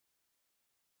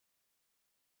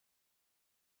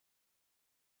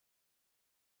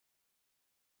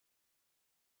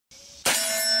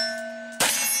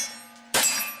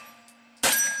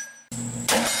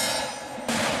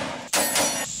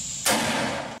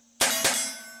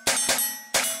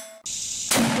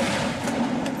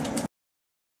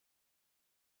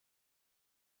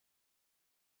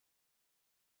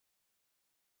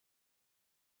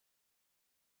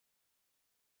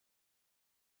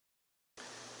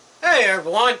Hey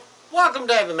everyone, welcome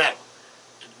to Heavy Metal.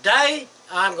 Today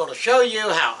I'm going to show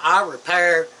you how I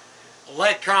repair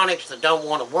electronics that don't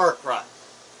want to work right.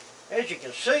 As you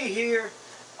can see here,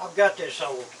 I've got this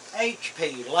old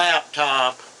HP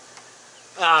laptop.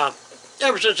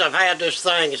 Ever since I've had this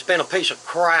thing, it's been a piece of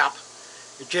crap.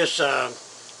 It just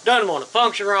doesn't want to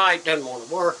function right, doesn't want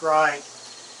to work right.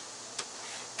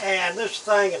 And this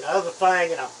thing and the other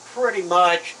thing, and I'm pretty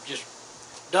much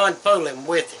just done fooling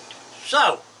with it.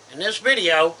 So, in this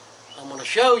video, I'm going to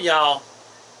show y'all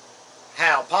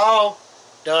how Paul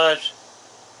does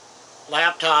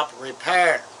laptop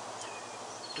repair.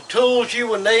 The tools you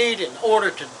will need in order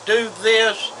to do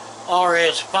this are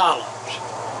as follows.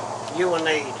 You will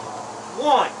need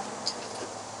one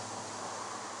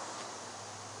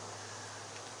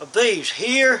of these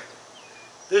here.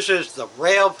 This is the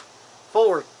Rev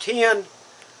 410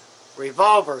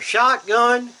 revolver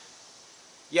shotgun.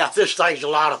 Yeah, this thing's a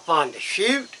lot of fun to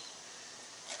shoot.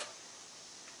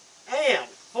 And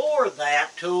for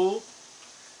that tool,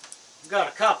 we've got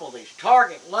a couple of these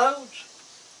target loads.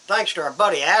 Thanks to our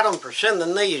buddy Adam for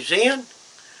sending these in.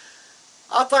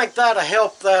 I think that'll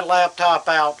help that laptop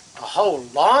out a whole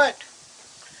lot.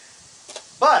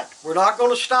 But we're not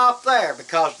going to stop there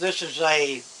because this is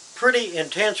a pretty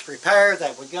intense repair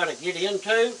that we've got to get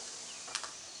into.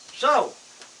 So,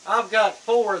 I've got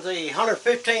 4 of the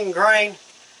 115 grain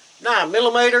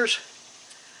 9mm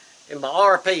in my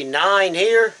RP9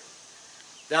 here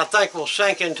that I think will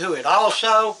sink into it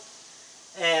also.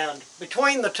 And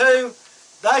between the two,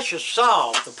 that should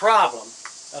solve the problem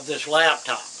of this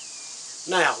laptop.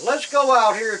 Now, let's go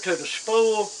out here to the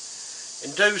spool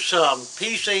and do some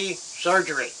PC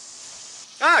surgery.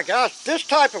 Alright guys, this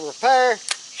type of repair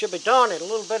should be done at a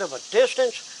little bit of a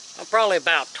distance. I'm probably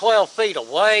about 12 feet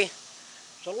away.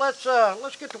 So let's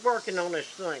get to working on this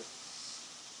thing.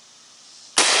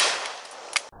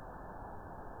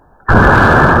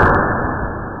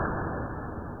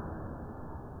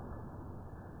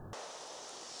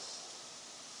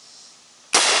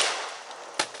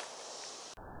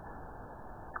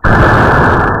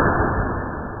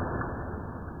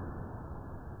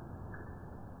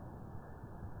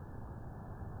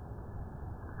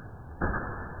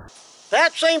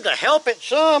 That seemed to help it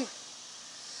some,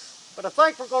 but I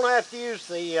think we're going to have to use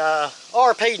the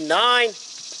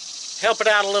RP9, help it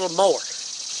out a little more.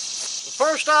 But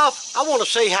first off, I want to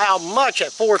see how much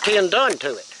that 410 done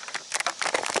to it.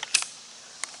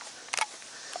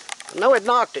 I know it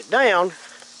knocked it down.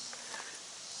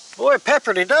 Boy, it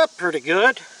peppered it up pretty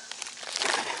good.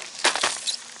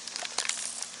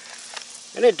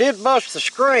 And it did bust the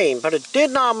screen, but it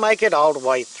did not make it all the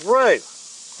way through.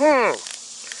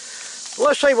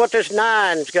 Let's see what this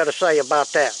 9's got to say about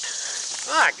that.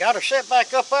 Alright, got her set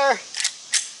back up there.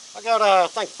 I got, I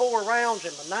think, 4 rounds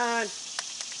in the 9.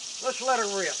 Let's let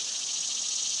her rip.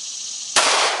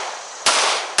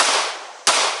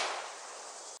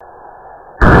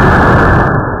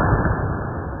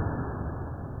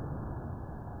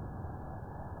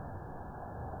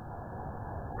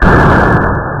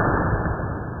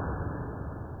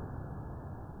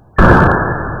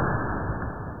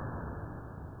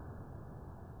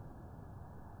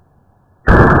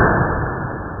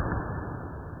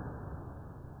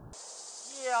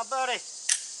 Yeah, buddy,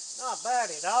 not bad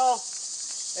at all.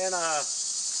 And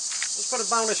let's put a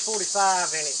bonus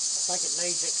 45 in it. I think it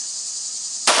needs it.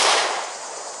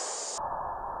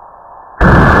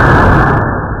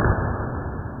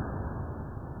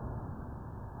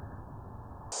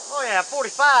 Oh yeah,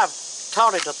 45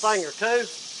 taught it a thing or two.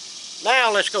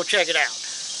 Now let's go check it out.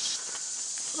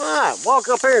 Alright, walk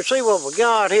up here and see what we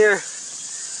got here.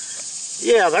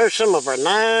 Yeah, there's some of our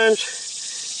 9s.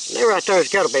 And there right there's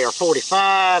got to be our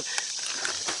 45.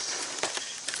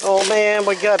 Oh man,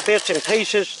 we got bits and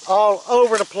pieces all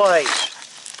over the place.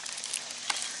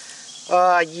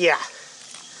 Yeah.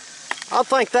 I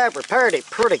think that repaired it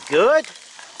pretty good.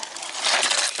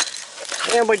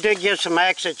 And we did get some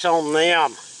exits on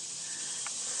them.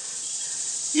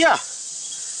 Yeah.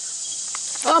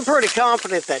 I'm pretty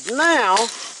confident that now,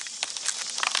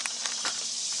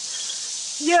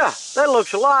 yeah, that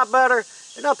looks a lot better.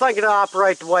 And I think it'll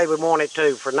operate the way we want it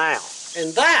to for now.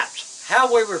 And that's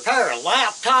how we repair a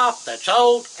laptop that's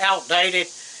old, outdated,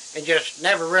 and just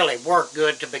never really worked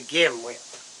good to begin with.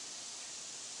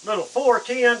 Little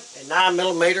 410 and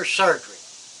 9mm surgery.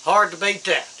 Hard to beat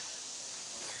that.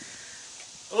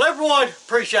 Well everyone,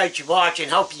 appreciate you watching.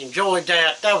 Hope you enjoyed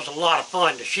that. That was a lot of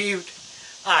fun to shoot.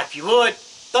 If you would,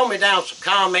 throw me down some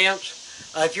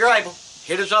comments. If you're able,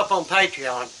 hit us up on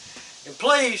Patreon. And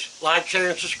please like, share,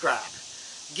 and subscribe.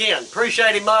 Again,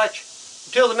 appreciate it much.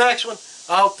 Until the next one,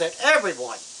 I hope that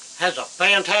everyone has a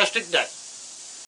fantastic day.